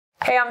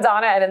Hey, I'm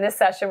Donna, and in this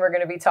session, we're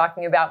going to be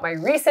talking about my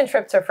recent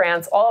trip to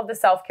France, all of the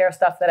self-care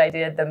stuff that I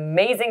did, the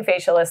amazing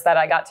facialists that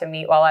I got to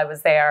meet while I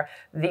was there,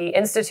 the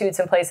institutes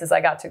and places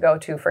I got to go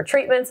to for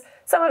treatments,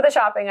 some of the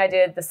shopping I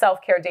did, the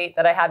self-care date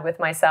that I had with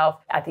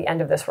myself. At the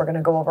end of this, we're going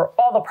to go over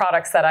all the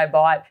products that I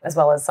bought, as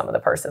well as some of the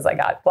purses I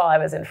got while I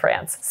was in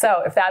France.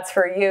 So if that's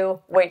for you,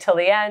 wait till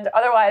the end.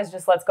 Otherwise,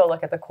 just let's go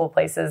look at the cool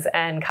places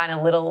and kind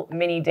of little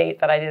mini date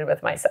that I did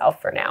with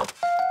myself for now.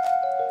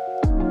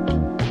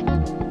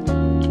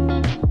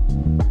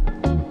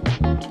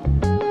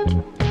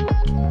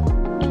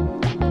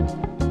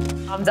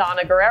 I'm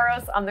Donna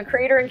Guerreros. I'm the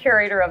creator and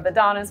curator of the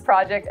Donna's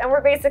Project, and we're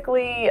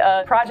basically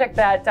a project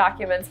that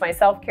documents my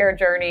self-care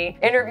journey,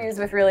 interviews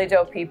with really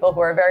dope people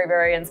who are very,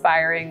 very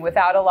inspiring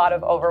without a lot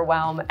of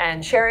overwhelm,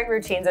 and sharing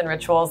routines and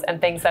rituals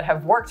and things that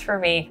have worked for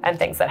me and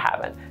things that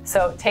haven't.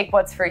 So take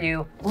what's for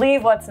you,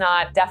 leave what's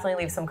not.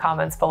 Definitely leave some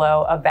comments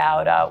below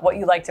about what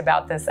you liked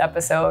about this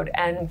episode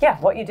and yeah,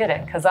 what you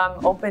didn't, because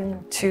I'm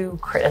open to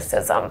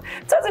criticism.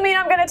 Doesn't mean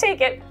I'm gonna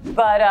take it,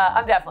 but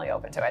I'm definitely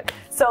open to it.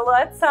 So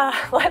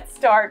let's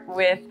start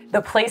with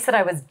the place that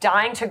I was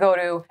dying to go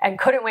to and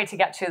couldn't wait to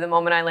get to the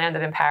moment I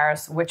landed in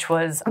Paris, which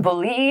was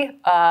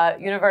Biologique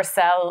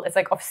Universelle. It's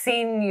like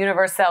Officine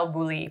Universelle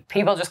Buly.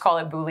 People just call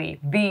it Buly,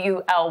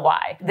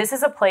 B-U-L-Y. This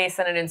is a place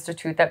and an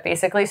institute that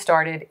basically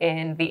started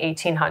in the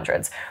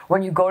 1800s.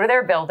 When you go to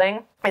their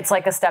building, it's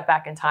like a step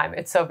back in time.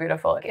 It's so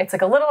beautiful. It's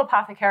like a little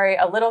apothecary,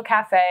 a little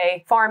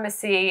cafe,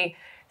 pharmacy,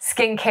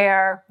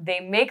 skincare. They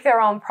make their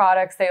own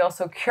products. They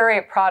also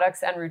curate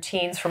products and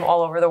routines from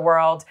all over the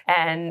world.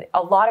 And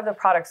a lot of the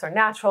products are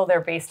natural. They're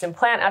based in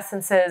plant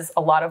essences,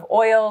 a lot of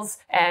oils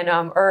and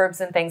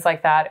herbs and things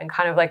like that, and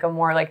kind of like a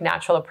more like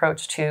natural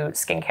approach to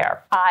skincare.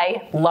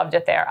 I loved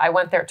it there. I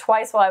went there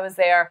twice while I was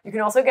there. You can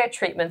also get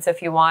treatments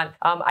if you want.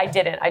 I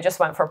didn't. I just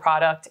went for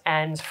product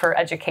and for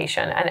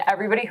education. And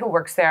everybody who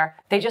works there,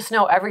 they just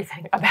know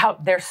everything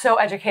about, they're so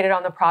educated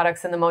on the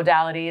products and the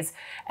modalities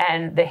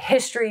and the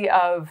history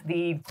of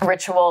the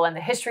ritual and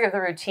the history of the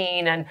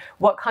routine and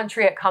what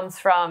country it comes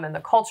from and the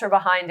culture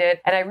behind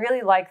it. And I really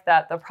like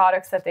that the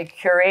products that they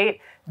curate,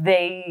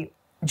 they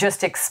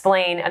just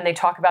explain and they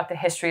talk about the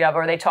history of,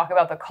 or they talk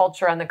about the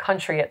culture and the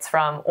country it's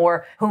from,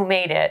 or who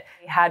made it.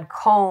 They had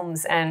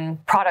combs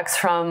and products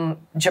from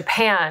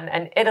Japan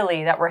and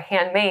Italy that were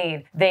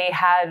handmade. They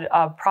had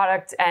a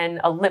product and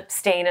a lip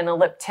stain and a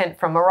lip tint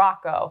from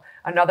Morocco,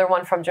 another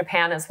one from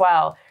Japan as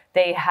well.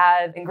 They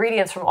had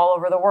ingredients from all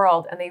over the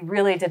world, and they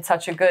really did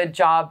such a good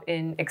job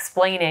in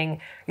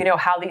explaining, you know,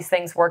 how these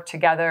things work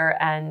together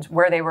and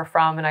where they were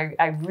from. And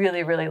I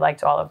really, really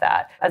liked all of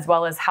that, as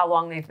well as how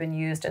long they've been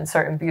used in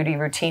certain beauty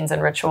routines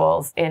and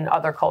rituals in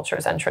other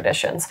cultures and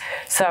traditions.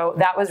 So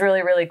that was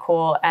really, really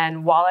cool.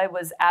 And while I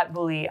was at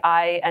Buly,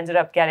 I ended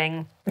up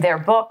getting their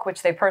book,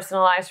 which they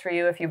personalized for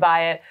you if you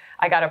buy it.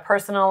 I got a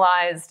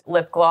personalized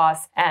lip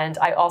gloss, and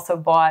I also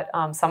bought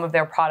some of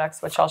their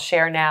products, which I'll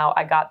share now.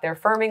 I got their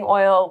firming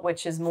oil,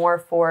 which is more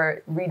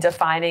for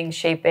redefining,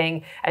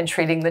 shaping, and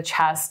treating the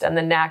chest and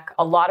the neck.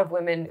 A lot of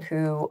women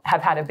who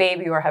have had a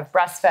baby or have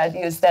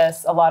breastfed use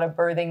this. A lot of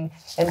birthing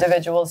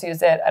individuals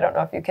use it. I don't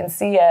know if you can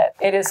see it.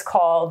 It is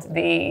called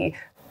the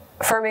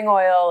firming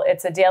oil.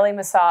 It's a daily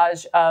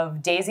massage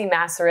of daisy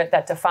macerates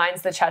that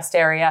defines the chest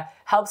area,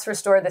 helps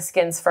restore the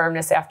skin's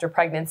firmness after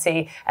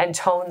pregnancy, and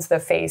tones the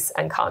face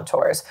and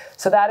contours.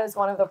 So that is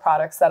one of the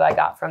products that I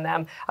got from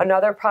them.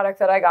 Another product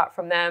that I got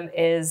from them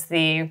is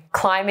the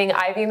climbing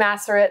ivy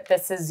macerate.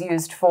 This is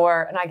used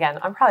for, and again,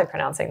 I'm probably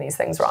pronouncing these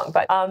things wrong,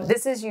 but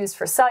this is used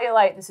for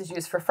cellulite, this is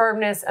used for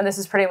firmness, and this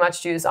is pretty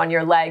much used on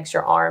your legs,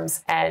 your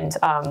arms, and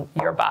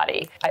your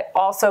body. I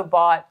also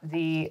bought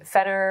the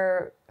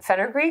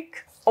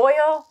fenugreek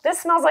oil.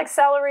 This smells like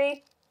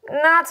celery.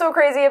 Not so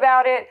crazy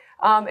about it.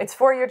 It's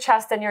for your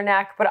chest and your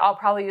neck, but I'll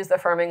probably use the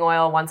firming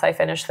oil once I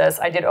finish this.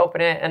 I did open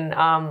it and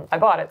I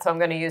bought it, so I'm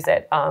going to use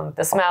it.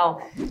 The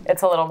smell,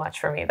 it's a little much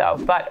for me though.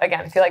 But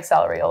again, if you like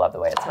celery, you'll love the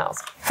way it smells.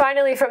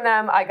 Finally from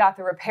them, I got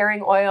the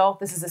repairing oil.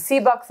 This is a sea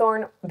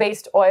buckthorn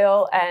based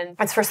oil, and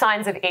it's for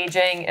signs of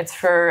aging. It's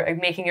for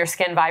making your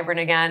skin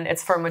vibrant again.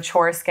 It's for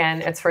mature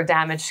skin. It's for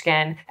damaged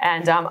skin.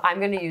 And I'm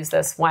going to use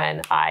this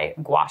when I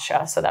gua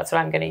sha. So that's what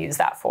I'm going to use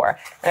that for.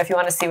 And if you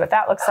want to see what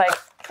that looks like,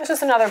 it's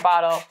just another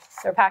bottle.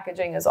 Their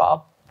packaging is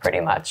all pretty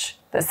much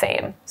the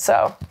same.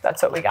 So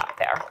that's what we got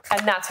there.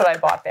 And that's what I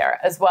bought there,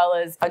 as well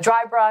as a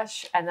dry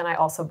brush. And then I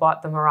also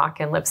bought the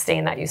Moroccan lip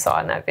stain that you saw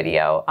in that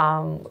video.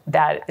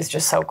 That is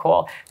just so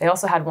cool. They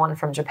also had one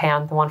from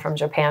Japan. The one from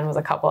Japan was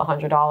a couple of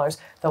 $100s.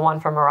 The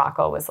one from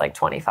Morocco was like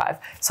 25.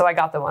 So I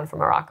got the one from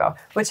Morocco,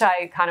 which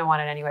I kind of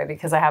wanted anyway,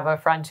 because I have a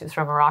friend who's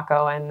from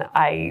Morocco and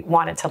I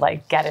wanted to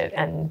like get it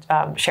and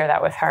share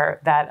that with her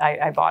that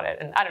I bought it.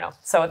 And I don't know.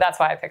 So that's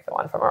why I picked the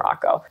one from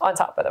Morocco on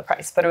top of the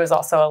price, but it was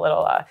also a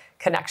little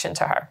connection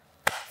to her.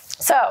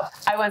 So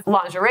I went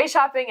lingerie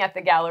shopping at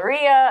the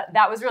Galleria.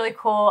 That was really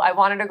cool. I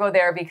wanted to go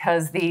there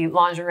because the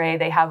lingerie,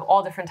 they have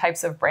all different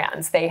types of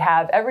brands. They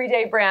have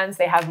everyday brands.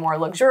 They have more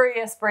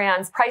luxurious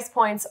brands. Price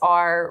points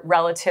are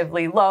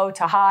relatively low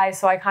to high.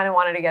 So I kind of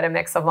wanted to get a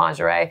mix of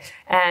lingerie.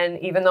 And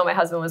even though my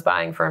husband was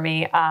buying for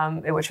me,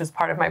 which was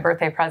part of my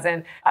birthday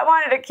present, I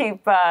wanted to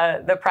keep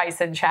the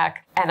price in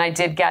check. And I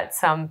did get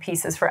some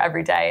pieces for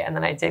every day. And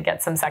then I did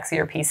get some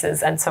sexier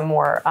pieces and some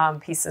more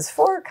pieces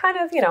for kind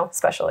of,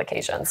 special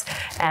occasions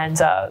and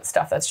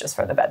stuff that's just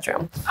for the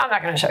bedroom. I'm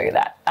not going to show you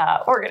that.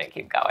 We're going to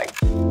keep going.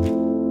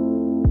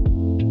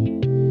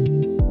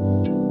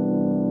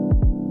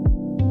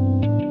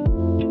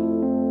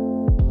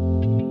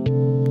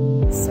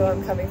 So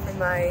I'm coming from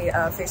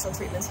my facial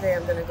treatment today.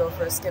 I'm going to go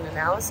for a skin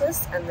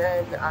analysis, and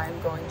then I'm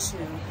going to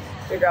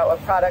figure out what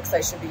products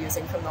I should be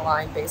using from the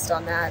line based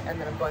on that, and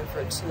then I'm going for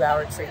a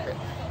 2-hour treatment,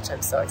 which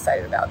I'm so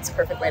excited about. It's a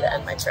perfect way to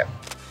end my trip.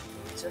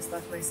 Just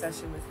left my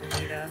session with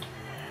Vinida.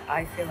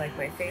 I feel like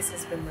my face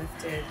has been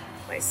lifted,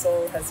 my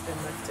soul has been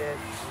lifted.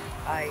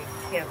 I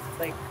can't,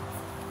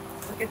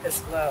 look at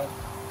this glow.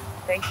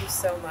 Thank you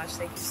so much.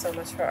 Thank you so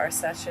much for our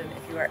session.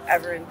 If you are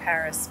ever in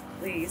Paris,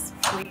 please,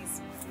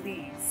 please,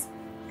 please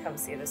come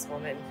see this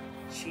woman.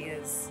 She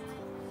is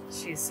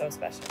so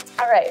special.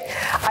 All right.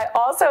 I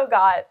also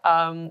got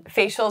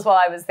facials while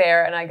I was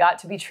there, and I got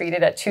to be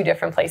treated at 2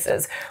 different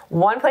places.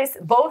 One place,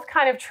 both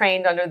kind of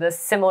trained under the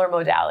similar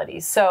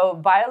modalities. So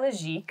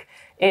Biologique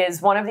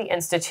is one of the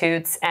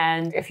institutes,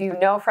 and if you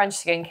know French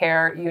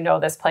skincare, you know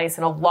this place,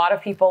 and a lot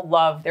of people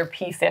love their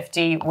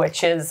P50,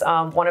 which is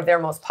one of their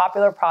most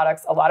popular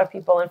products. A lot of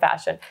people in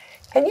fashion.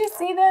 Can you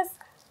see this?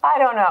 I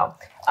don't know.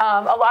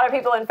 A lot of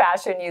people in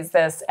fashion use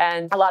this,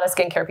 and a lot of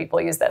skincare people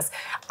use this.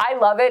 I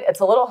love it. It's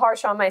a little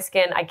harsh on my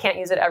skin. I can't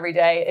use it every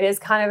day. It is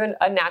kind of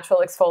a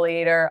natural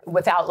exfoliator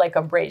without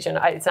abrasion.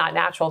 It's not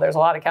natural. There's a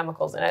lot of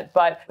chemicals in it,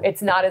 but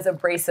it's not as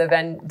abrasive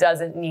and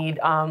doesn't need,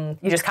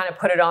 you just kind of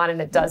put it on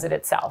and it does it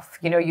itself.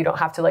 You don't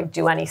have to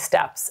do any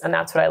steps, and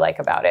that's what I like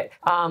about it.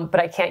 But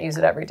I can't use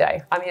it every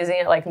day. I'm using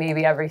it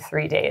maybe every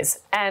 3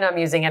 days, and I'm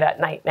using it at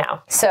night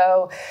now.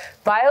 So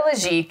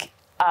Biologique,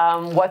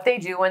 what they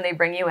do when they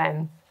bring you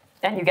in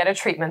and you get a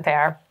treatment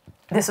there,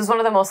 this is one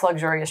of the most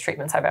luxurious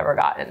treatments I've ever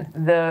gotten.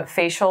 The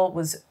facial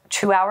was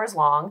 2 hours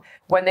long.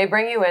 When they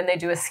bring you in, they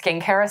do a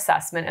skincare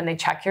assessment and they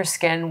check your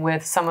skin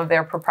with some of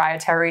their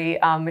proprietary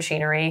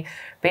machinery.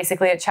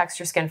 Basically, it checks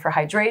your skin for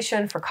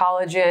hydration, for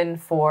collagen,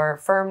 for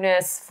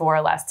firmness, for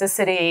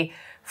elasticity,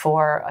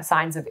 for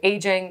signs of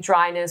aging,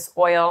 dryness,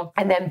 oil.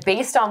 And then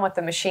based on what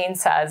the machine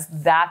says,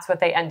 that's what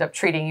they end up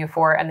treating you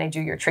for, and they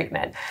do your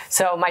treatment.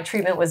 So my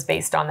treatment was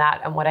based on that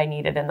and what I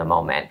needed in the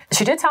moment.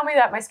 She did tell me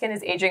that my skin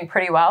is aging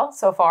pretty well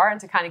so far and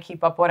to kind of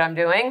keep up what I'm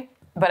doing,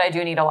 but I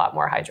do need a lot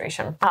more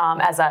hydration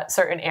as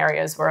certain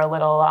areas were a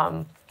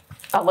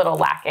little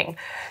lacking.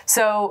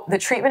 So the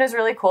treatment is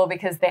really cool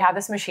because they have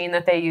this machine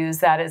that they use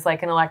that is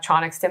like an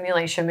electronic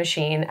stimulation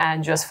machine.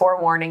 And just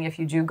forewarning, if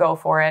you do go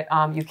for it,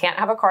 you can't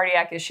have a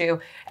cardiac issue,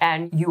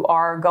 and you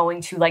are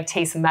going to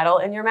taste metal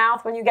in your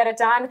mouth when you get it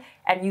done,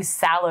 and you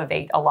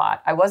salivate a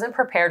lot. I wasn't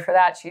prepared for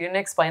that. She didn't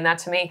explain that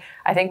to me.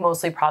 I think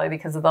mostly probably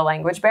because of the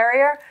language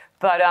barrier.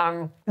 But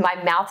my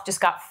mouth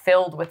just got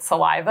filled with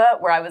saliva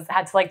where I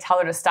had to tell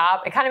her to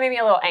stop. It kind of made me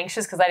a little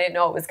anxious because I didn't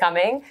know it was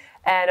coming.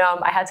 And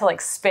I had to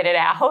spit it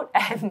out,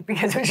 and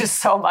because it was just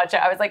so much,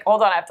 I was like,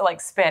 hold on, I have to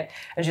spit.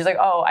 And she's like,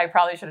 oh, I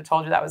probably should have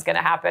told you that was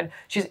gonna happen.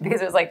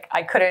 Because it was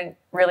I couldn't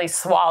really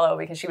swallow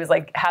because she was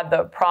had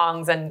the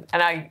prongs and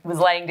I was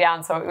laying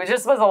down. So it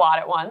was a lot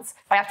at once.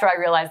 After I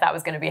realized that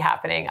was gonna be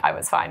happening, I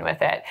was fine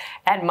with it.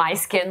 And my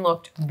skin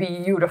looked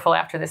beautiful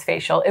after this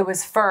facial. It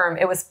was firm,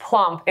 it was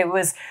plump, it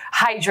was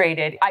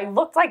hydrated. I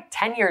looked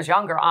 10 years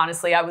younger,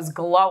 honestly. I was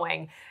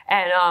glowing.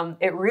 And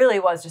it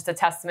really was just a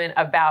testament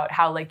about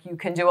how you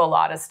can do a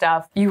lot of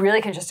stuff. You really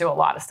can just do a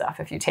lot of stuff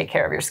if you take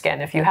care of your skin,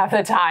 if you have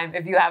the time,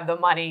 if you have the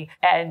money.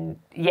 And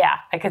yeah,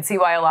 I could see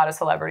why a lot of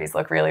celebrities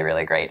look really,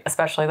 really great,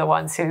 especially the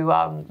ones who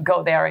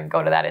go there and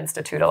go to that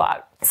institute a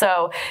lot.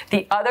 So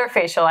the other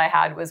facial I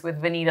had was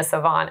with Vinida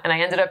Savant, and I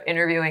ended up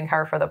interviewing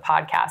her for the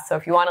podcast. So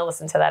if you want to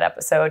listen to that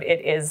episode,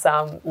 it is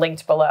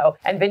linked below.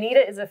 And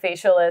Vinida is a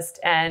facialist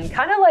and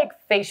kind of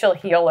facial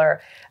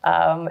healer.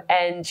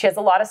 And she has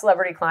a lot of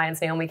celebrity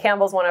clients. Naomi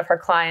Campbell's one of her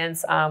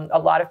clients, a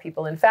lot of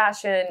people in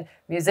fashion,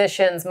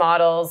 musicians,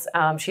 models.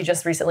 She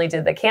just recently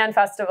did the Cannes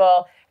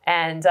Festival.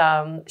 And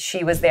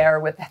she was there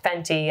with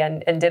Fenty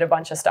and did a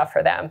bunch of stuff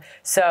for them.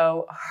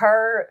 So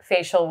her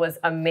facial was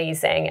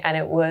amazing, and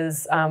it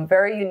was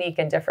very unique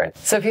and different.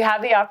 So if you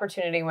have the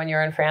opportunity when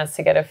you're in France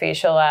to get a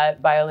facial at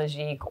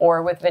Biologique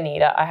or with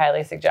Vinida, I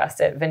highly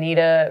suggest it.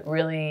 Vinida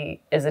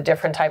really is a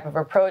different type of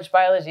approach.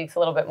 Biologique's a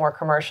little bit more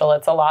commercial.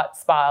 It's a lot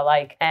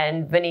spa-like.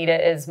 And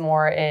Vinida is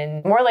more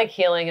like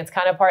healing. It's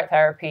kind of part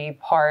therapy,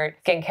 part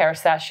skincare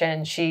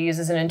session. She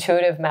uses an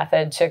intuitive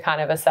method to kind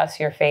of assess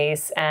your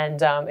face.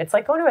 And it's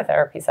like going to a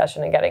therapy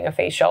session and getting a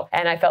facial.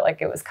 And I felt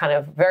like it was kind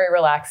of very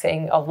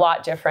relaxing, a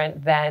lot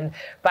different than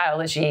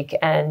Biologique.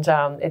 And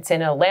it's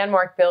in a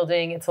landmark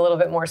building. It's a little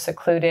bit more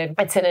secluded.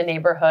 It's in a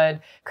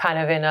neighborhood, kind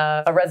of in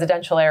a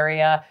residential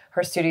area.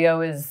 Her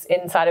studio is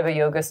inside of a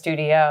yoga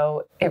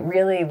studio. It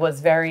really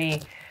was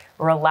very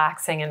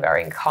relaxing and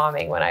very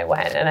calming when I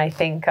went. And I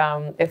think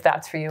if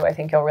that's for you, I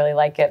think you'll really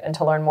like it. And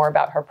to learn more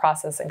about her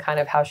process and kind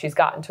of how she's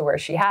gotten to where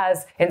she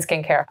has in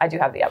skincare, I do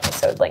have the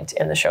episode linked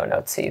in the show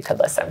notes so you could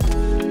listen.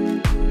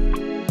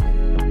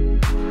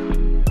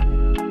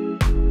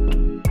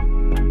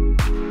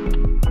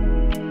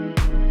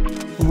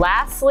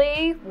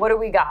 Lastly, what do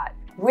we got?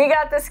 We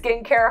got the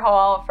skincare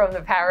haul from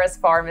the Paris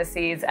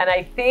pharmacies, and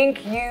I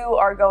think you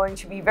are going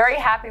to be very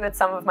happy with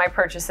some of my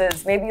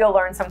purchases. Maybe you'll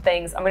learn some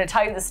things. I'm going to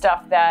tell you the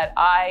stuff that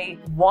I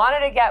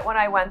wanted to get when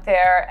I went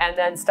there, and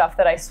then stuff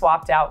that I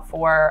swapped out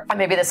for. And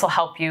maybe this will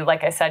help you.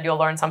 Like I said, you'll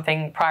learn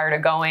something prior to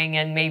going,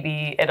 and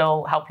maybe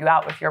it'll help you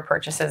out with your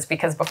purchases,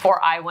 because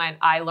before I went,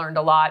 I learned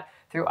a lot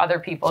through other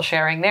people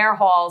sharing their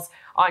hauls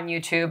on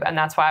YouTube, and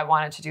that's why I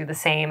wanted to do the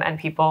same, and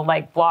people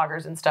like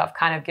bloggers and stuff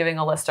kind of giving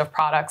a list of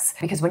products,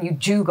 because when you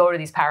do go to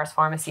these Paris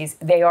pharmacies,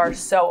 they are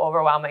so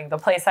overwhelming. The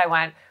place I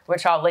went,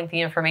 which I'll link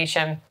the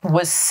information,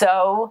 was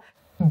so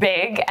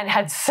big and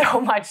had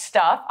so much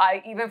stuff.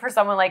 Even for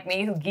someone like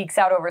me who geeks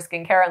out over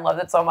skincare and loves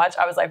it so much,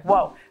 I was like,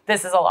 whoa,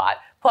 this is a lot.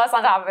 Plus,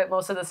 on top of it,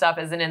 most of the stuff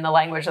isn't in the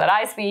language that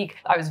I speak.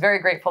 I was very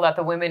grateful that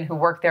the women who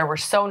worked there were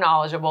so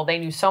knowledgeable. They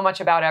knew so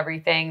much about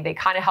everything. They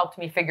kind of helped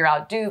me figure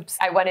out dupes.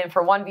 I went in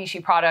for one Vichy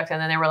product,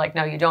 and then they were like,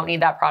 no, you don't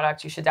need that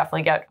product. You should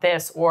definitely get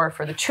this. Or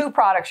for the 2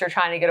 products you're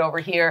trying to get over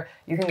here,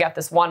 you can get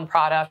this 1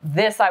 product.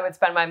 This I would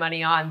spend my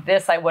money on.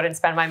 This I wouldn't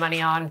spend my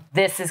money on.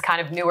 This is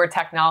kind of newer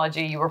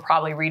technology. You were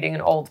probably reading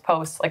an old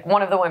post. Like,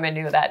 one of the women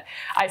knew that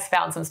I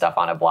found some stuff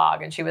on a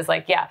blog, and she was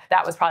like, yeah,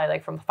 that was probably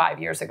like from 5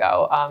 years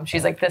ago.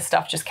 She's like, this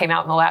stuff just came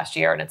out in the last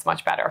year, and it's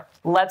much better.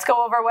 Let's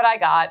go over what I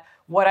got.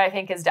 What I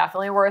think is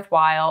definitely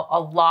worthwhile. A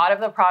lot of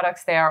the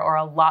products there are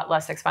a lot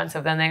less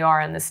expensive than they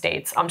are in the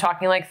States. I'm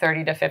talking like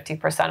 30 to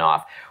 50%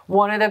 off.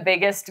 One of the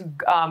biggest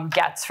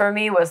gets for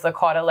me was the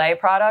Caudalie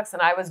products,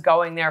 and I was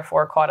going there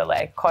for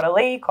Caudalie.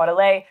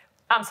 Caudalie.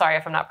 I'm sorry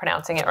if I'm not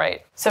pronouncing it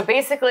right. So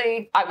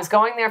basically, I was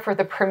going there for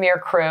the Premier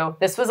Crew.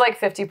 This was like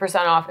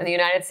 50% off. In the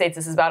United States,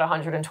 this is about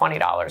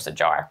 $120 a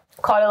jar.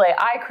 Caudalie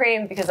eye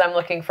cream, because I'm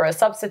looking for a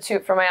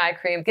substitute for my eye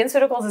cream.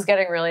 SkinCeuticals is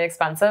getting really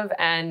expensive,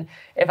 and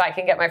if I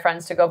can get my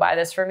friends to go buy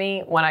this for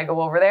me when I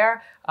go over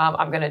there,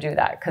 I'm gonna do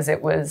that, because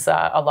it was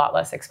a lot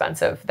less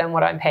expensive than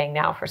what I'm paying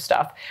now for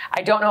stuff.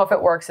 I don't know if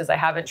it works, as I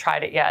haven't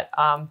tried it yet.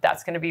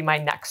 That's gonna be my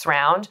next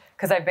round,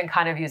 because I've been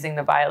kind of using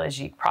the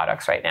Biologique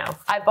products right now.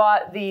 I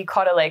bought the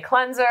Caudalie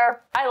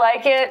cleanser. I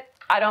like it.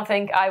 I don't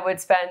think I would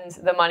spend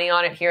the money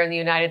on it here in the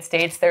United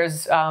States.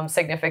 There's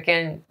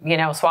significant,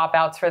 swap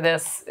outs for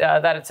this,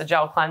 that it's a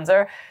gel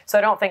cleanser. So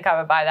I don't think I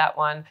would buy that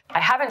one. I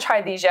haven't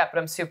tried these yet, but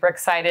I'm super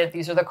excited.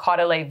 These are the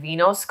Caudalie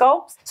Veno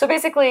Sculpts. So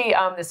basically,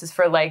 this is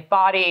for like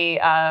body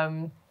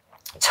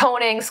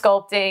toning,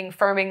 sculpting,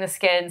 firming the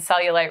skin,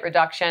 cellulite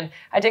reduction.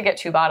 I did get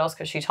 2 bottles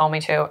because she told me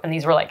to, and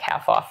these were like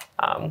half off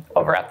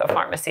over at the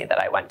pharmacy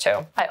that I went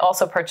to. I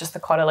also purchased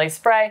the Caudalie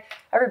spray.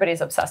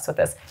 Everybody's obsessed with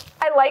this.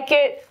 I like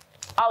it.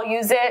 I'll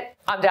use it.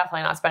 I'm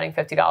definitely not spending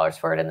 $50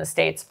 for it in the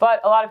States, but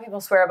a lot of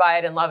people swear by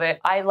it and love it.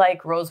 I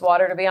like rose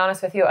water, to be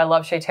honest with you. I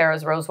love Shea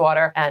Terra's rose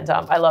water, and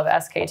I love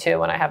SK2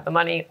 when I have the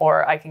money,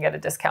 or I can get a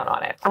discount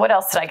on it. What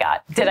else did I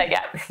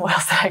get? What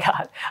else did I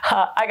got?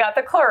 I got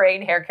the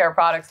Klorane hair care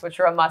products, which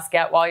are a must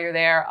get while you're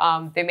there.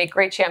 They make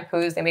great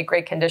shampoos. They make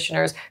great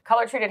conditioners.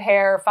 Color treated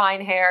hair,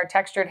 fine hair,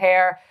 textured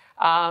hair,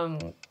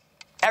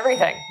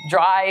 everything.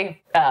 Dry,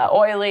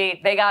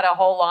 oily. They got a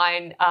whole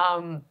line.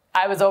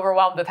 I was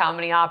overwhelmed with how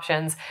many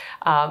options,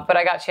 but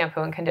I got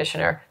shampoo and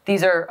conditioner.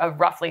 These are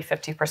roughly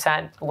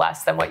 50%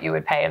 less than what you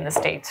would pay in the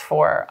States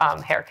for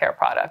hair care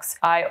products.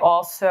 I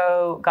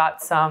also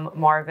got some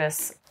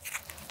Marvis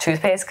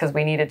toothpaste, because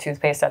we needed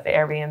toothpaste at the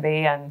Airbnb,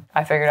 and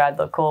I figured I'd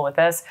look cool with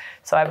this.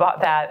 So I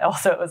bought that.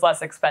 Also, it was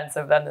less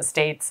expensive than the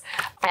States.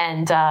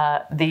 And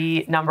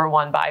the number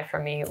 1 buy for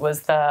me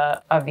was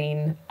the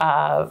Avene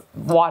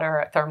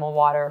water, thermal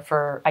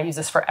water. I use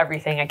this for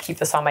everything. I keep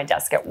this on my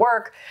desk at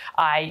work.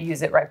 I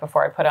use it right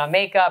before I put on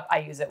makeup. I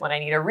use it when I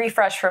need a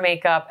refresh for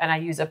makeup, and I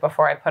use it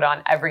before I put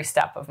on every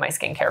step of my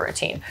skincare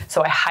routine.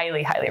 So I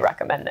highly, highly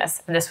recommend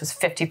this. And this was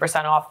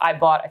 50% off. I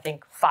bought, I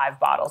think, 5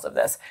 bottles of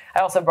this.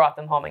 I also brought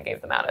them home and gave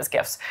them out as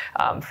gifts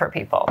for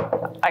people.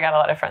 I got a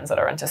lot of friends that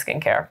are into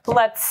skincare.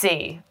 Let's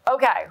see.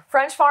 Okay,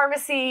 French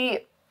pharmacy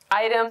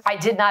item I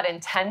did not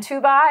intend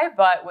to buy,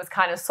 but was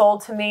kind of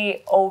sold to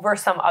me over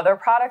some other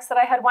products that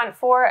I had went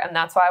for, and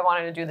that's why I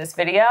wanted to do this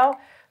video.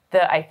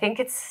 I think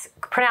it's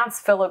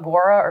pronounced Filorga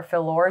or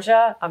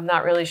Filorga, I'm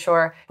not really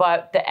sure,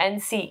 but the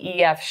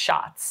NCEF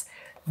shots.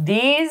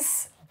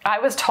 These, I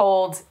was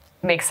told,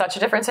 makes such a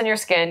difference in your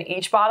skin.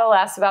 Each bottle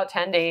lasts about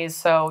 10 days.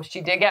 So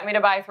she did get me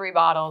to buy 3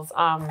 bottles,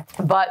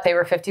 but they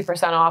were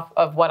 50% off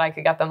of what I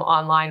could get them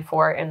online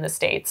for in the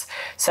States.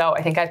 So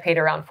I think I paid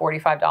around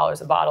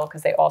 $45 a bottle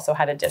because they also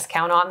had a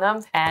discount on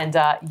them. And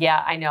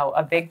yeah, I know,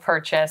 a big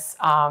purchase.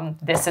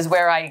 This is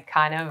where I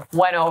kind of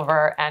went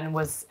over and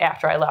was,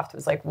 after I left, it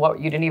was like, what,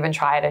 you didn't even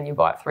try it and you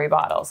bought 3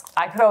 bottles.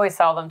 I could always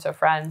sell them to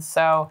friends.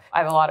 So I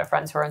have a lot of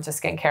friends who are into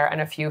skincare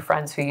and a few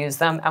friends who use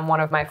them. And one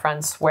of my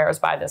friends swears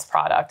by this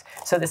product.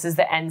 So this is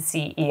the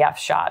NCEF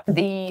shot.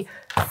 The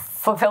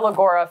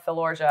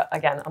Filorga,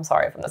 again, I'm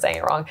sorry if I'm saying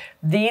it wrong.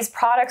 These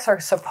products are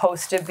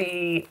supposed to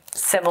be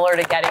similar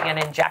to getting an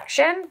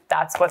injection.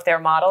 That's what they're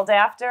modeled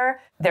after.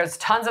 There's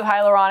tons of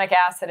hyaluronic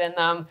acid in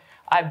them.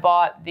 I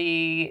bought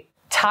the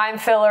Time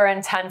Filler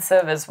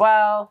Intensive as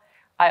well.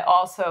 I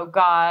also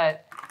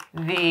got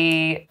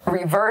the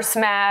Reverse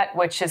Matte,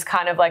 which is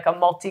kind of like a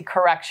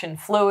multi-correction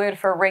fluid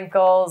for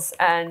wrinkles,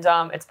 and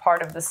it's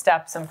part of the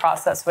steps and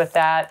process with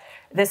that.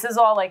 This is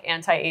all like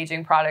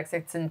anti-aging products.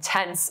 It's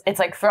intense. It's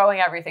like throwing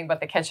everything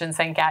but the kitchen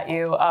sink at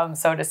you,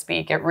 so to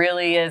speak. It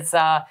really is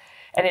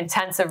an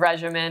intensive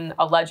regimen,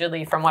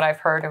 allegedly, from what I've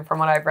heard and from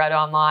what I've read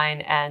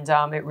online. And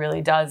it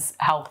really does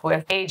help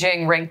with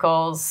aging,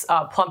 wrinkles,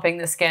 plumping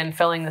the skin,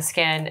 filling the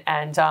skin,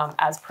 and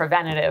as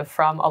preventative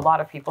from a lot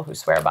of people who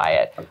swear by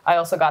it. I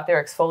also got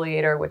their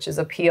exfoliator, which is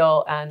a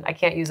peel, and I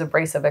can't use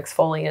abrasive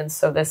exfoliants,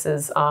 so this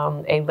is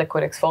a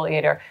liquid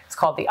exfoliator. It's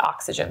called the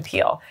Oxygen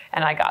Peel,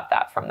 and I got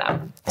that from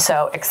them.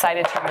 So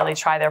excited to really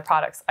try their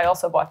products. I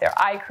also bought their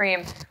eye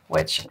cream,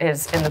 which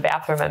is in the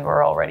bathroom, and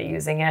we're already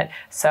using it.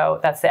 So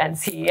that's the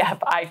NCEF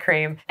eye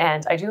cream,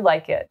 and I do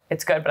like it.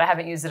 It's good, but I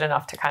haven't used it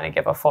enough to kind of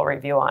give a full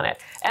review on it.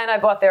 And I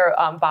bought their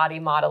body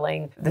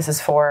modeling. This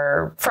is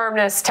for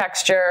firmness,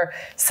 texture,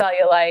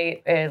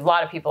 cellulite. A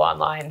lot of people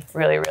online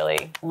really,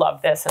 really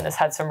love this, and this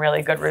had some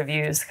really good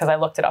reviews because I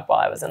looked it up while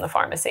I was in the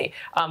pharmacy.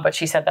 But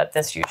she said that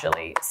this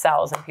usually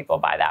sells and people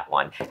buy that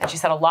one. And she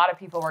said a lot of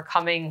people were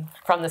coming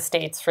from the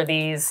States for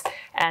these.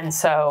 And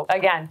so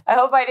again, I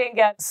hope I didn't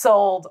get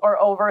sold or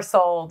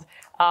oversold.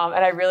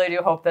 And I really do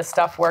hope this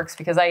stuff works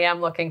because I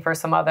am looking for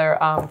some other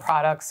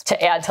products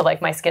to add to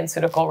like my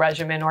SkinCeutical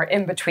regimen or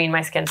in between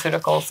my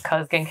SkinCeuticals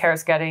because skincare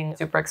is getting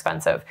super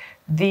expensive.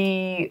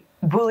 The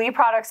Buly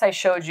products I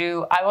showed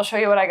you, I will show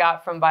you what I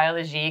got from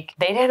Biologique.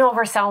 They didn't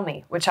oversell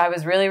me, which I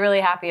was really,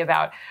 really happy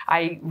about.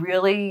 I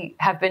really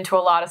have been to a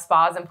lot of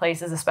spas and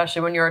places,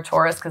 especially when you're a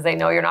tourist, because they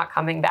know you're not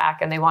coming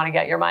back and they want to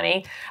get your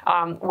money,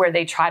 where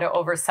they try to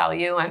oversell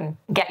you and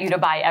get you to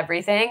buy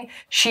everything.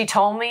 She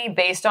told me,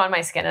 based on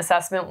my skin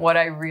assessment, what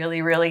I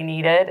really, really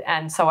needed,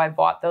 and so I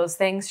bought those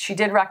things. She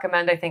did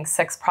recommend, I think,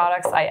 6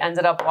 products. I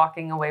ended up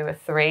walking away with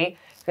 3.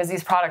 Because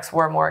these products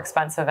were more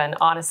expensive, and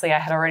honestly, I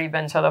had already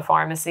been to the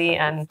pharmacy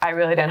and I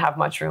really didn't have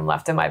much room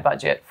left in my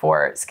budget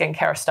for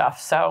skincare stuff.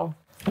 So,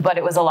 but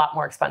it was a lot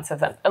more inexpensive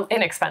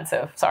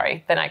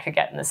than I could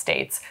get in the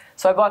States.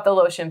 So I bought the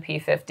lotion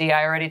P50.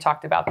 I already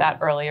talked about that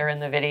earlier in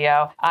the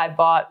video. I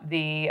bought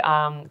the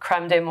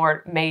Crème de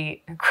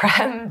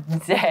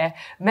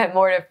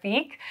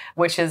Mortifique,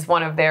 which is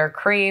one of their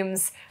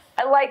creams.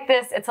 I like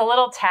this. It's a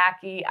little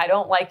tacky. I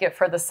don't like it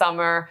for the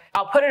summer.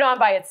 I'll put it on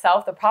by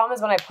itself. The problem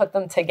is when I put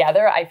them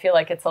together, I feel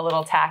like it's a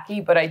little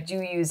tacky, but I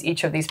do use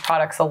each of these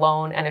products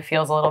alone and it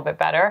feels a little bit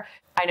better.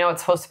 I know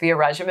it's supposed to be a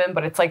regimen,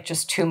 but it's like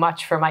just too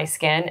much for my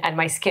skin. And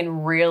my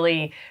skin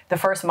really, the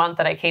first month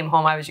that I came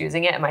home, I was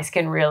using it and my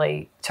skin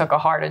really took a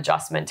hard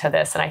adjustment to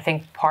this. And I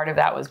think part of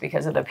that was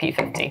because of the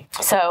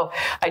P50. So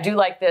I do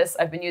like this.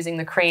 I've been using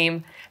the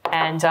cream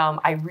and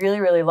I really,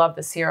 really love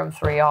the Serum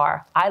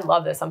 3R. I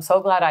love this. I'm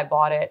so glad I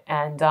bought it.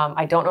 And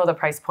I don't know the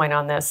price point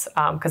on this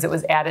because it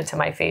was added to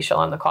my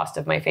facial and the cost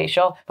of my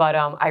facial. But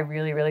I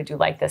really, really do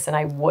like this and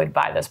I would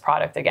buy this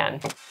product again.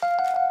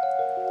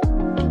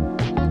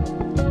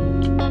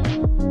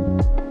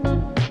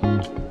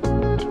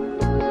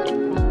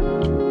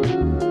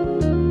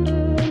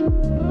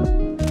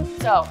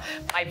 So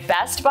my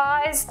best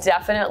buys,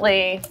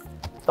 definitely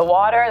the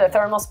water, the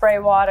thermal spray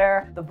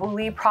water, the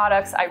Buly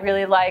products I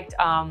really liked.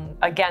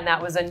 Again,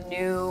 that was a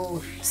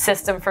new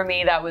system for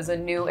me. That was a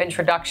new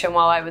introduction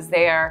while I was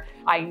there.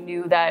 I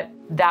knew that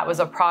that was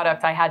a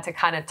product I had to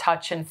kind of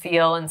touch and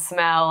feel and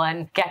smell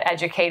and get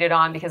educated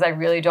on because I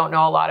really don't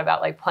know a lot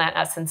about like plant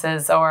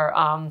essences or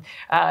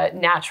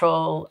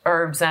natural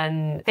herbs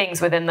and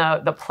things within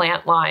the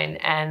plant line.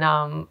 And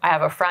I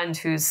have a friend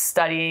who's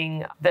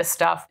studying this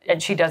stuff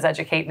and she does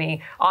educate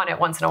me on it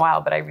once in a while,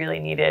 but I really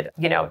needed,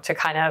 to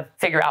kind of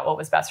figure out what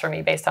was best for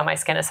me based on my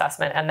skin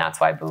assessment. And that's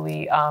why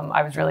Buly,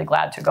 I was really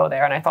glad to go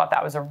there. And I thought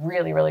that was a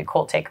really, really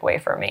cool takeaway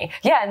for me.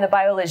 Yeah, and the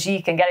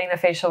Biologique and getting the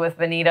facial with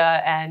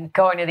Vinida and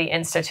going to the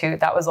Institute,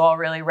 that was all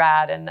really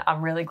rad. And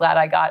I'm really glad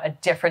I got a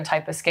different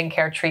type of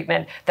skincare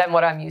treatment than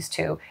what I'm used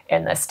to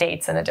in the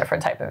States and a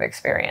different type of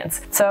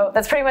experience. So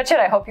that's pretty much it.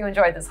 I hope you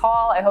enjoyed this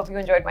haul. I hope you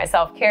enjoyed my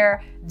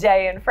self-care.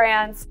 day in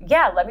France.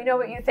 Yeah, let me know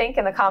what you think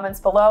in the comments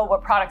below.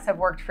 What products have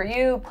worked for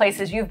you,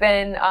 places you've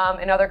been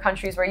in other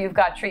countries where you've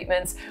got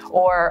treatments,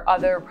 or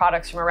other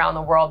products from around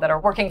the world that are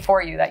working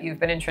for you that you've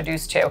been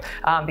introduced to,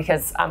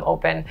 because I'm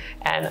open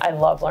and I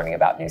love learning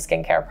about new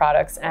skincare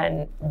products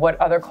and what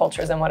other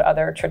cultures and what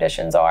other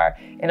traditions are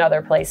in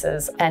other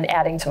places, and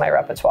adding to my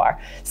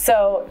repertoire.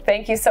 So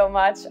thank you so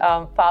much.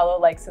 Follow,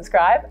 like,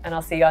 subscribe, and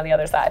I'll see you on the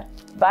other side.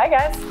 Bye,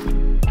 guys.